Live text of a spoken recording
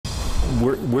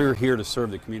We're here to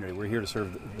serve the community. We're here to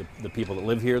serve the people that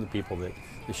live here, the people that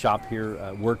shop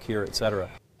here, work here, etc.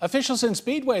 Officials in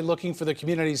Speedway looking for the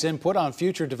community's input on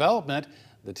future development.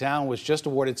 The town was just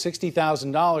awarded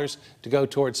 $60,000 to go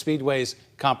towards Speedway's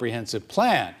comprehensive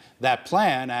plan. That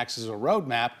plan acts as a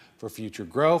roadmap for future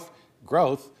growth,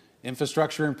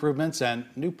 infrastructure improvements, and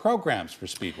new programs for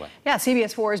Speedway. Yeah,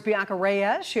 CBS 4's Bianca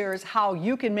Reyes shares how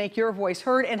you can make your voice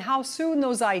heard and how soon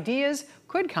those ideas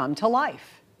could come to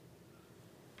life.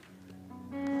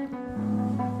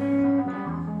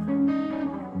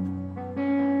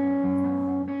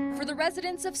 For the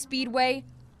residents of Speedway,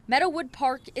 Meadowood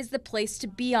Park is the place to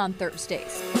be on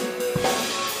Thursdays.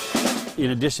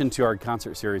 In addition to our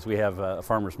concert series, we have a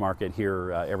farmers market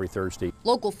here every Thursday.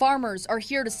 Local farmers are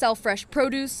here to sell fresh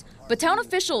produce, but town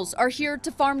officials are here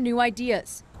to farm new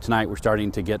ideas. Tonight we're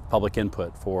starting to get public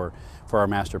input for our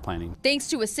master planning. Thanks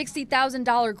to a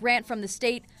 $60,000 grant from the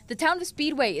state, the town of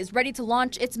Speedway is ready to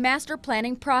launch its master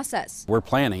planning process. We're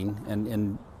planning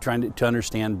and trying to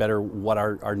understand better what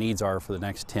our needs are for the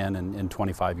next 10 and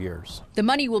 25 years. The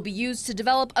money will be used to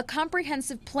develop a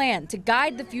comprehensive plan to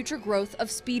guide the future growth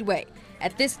of Speedway.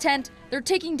 At this tent, they're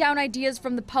taking down ideas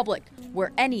from the public,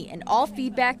 where any and all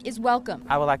feedback is welcome.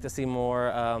 I would like to see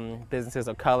more businesses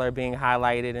of color being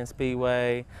highlighted in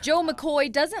Speedway. Joe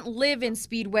McCoy doesn't live in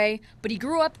Speedway, but he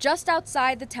grew up just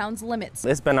outside the town's limits.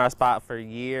 It's been our spot for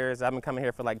years. I've been coming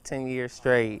here for like 10 years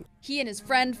straight. He and his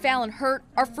friend Fallon Hurt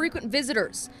are frequent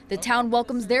visitors. The town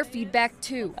welcomes their feedback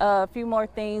too. A few more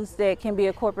things that can be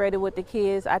incorporated with the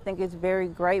kids, I think is very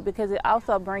great because it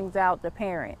also brings out the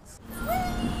parents.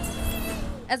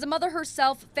 As a mother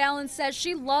herself, Fallon says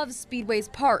she loves Speedway's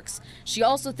parks. She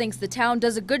also thinks the town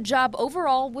does a good job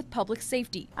overall with public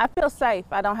safety. I feel safe.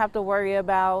 I don't have to worry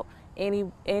about any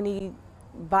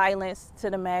violence to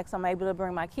the max. I'm able to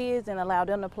bring my kids and allow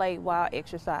them to play while I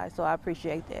exercise, so I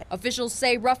appreciate that. Officials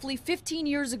say roughly 15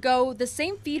 years ago, the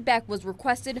same feedback was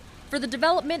requested for the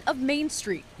development of Main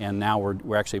Street. And now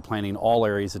we're actually planning all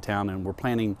areas of town, and we're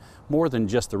planning more than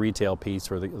just the retail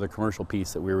piece or the commercial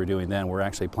piece that we were doing then. We're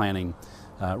actually planning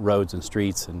roads and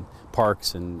streets and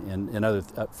parks and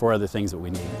for other things that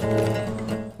we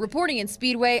need. Reporting in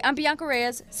Speedway, I'm Bianca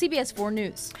Reyes, CBS 4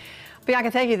 News.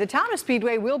 Bianca, thank you. The town of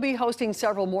Speedway will be hosting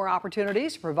several more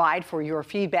opportunities to provide for your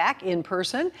feedback in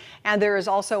person, and there is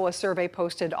also a survey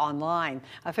posted online.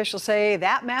 Officials say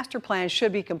that master plan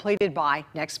should be completed by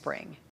next spring.